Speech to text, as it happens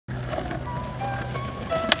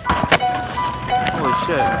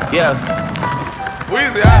shit. Yeah.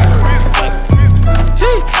 Weezy, G.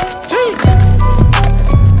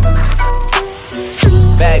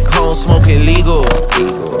 Back home smoking legal.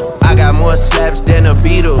 I got more slaps than the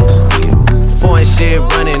Beatles. Foreign shit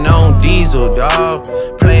running on diesel, dawg.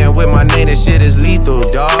 Playing with my name, that shit is lethal,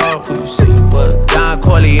 dawg. Who you see? What? Don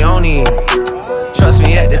Corleone. Trust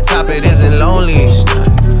me, at the top it isn't lonely.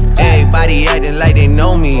 Everybody acting like they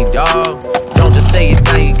know me, dawg. Don't just say it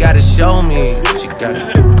now, you gotta show me what you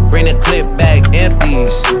gotta do. Bring the clip back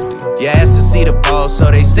empties. You asked to see the ball,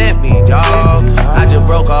 so they sent me, dawg. I just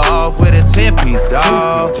broke her off with a 10-piece,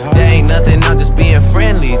 dawg. There ain't nothing, I'm just being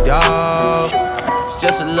friendly, dawg. It's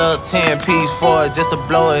just a little 10-piece for it, just to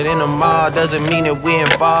blow it in the mall. Doesn't mean that we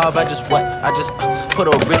involved. I just put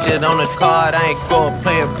a Richard on the card. I ain't going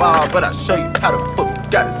playing ball, but I'll show you how the fuck you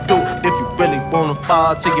gotta do it. If you really wanna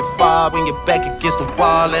fall till you fall when you're back against the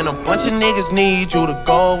wall. And a bunch of niggas need you to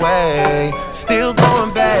go away. Still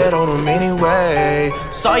going bad on them anyway.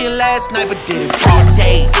 Saw you last night but did it all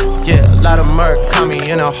day. Yeah, a lot of murk caught me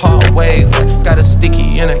in a hard way. Got a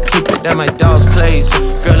sticky and I keep it at my dog's place.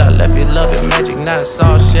 Girl, I left you loving magic, not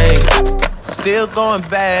all shade. Still going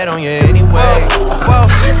bad on you anyway.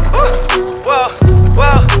 whoa,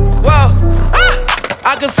 whoa, whoa.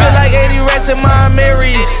 I can feel like 80 rats in my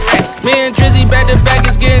Marys. Me and Drizzy back to back,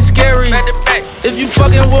 it's getting scary. If you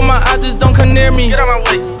fucking with my eyes, just don't come near me. Get out my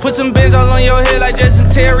way. Put some bins all on your head like Jason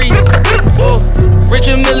Terry. Whoa.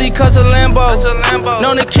 Richard Millie cuss a Lambo.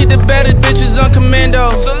 Known to keep the baddest bitches on commando.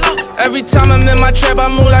 Every time I'm in my trap, I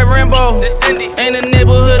move like Rambo. Ain't a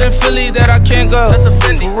neighborhood in Philly that I can't go.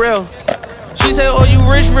 For real. She said, oh, you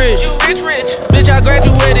rich. Bitch, I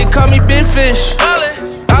graduated, call me Big Fish.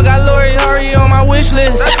 I got Lori Hurry on my wish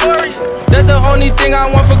list. That's the only thing I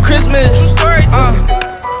want for Christmas.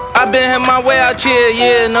 I been had my way out here,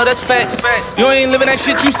 yeah, no, that's facts. You ain't living that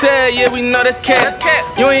shit you said, yeah, we know that's cat.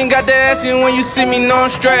 You ain't got the ass in when you see me, no, I'm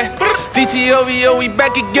straight. DTOVO, we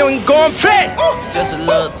back again, we going back. It's just a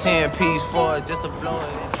little 10-piece for it, just to blow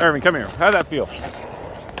it. Irving, come here. How'd that feel?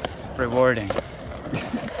 Rewarding.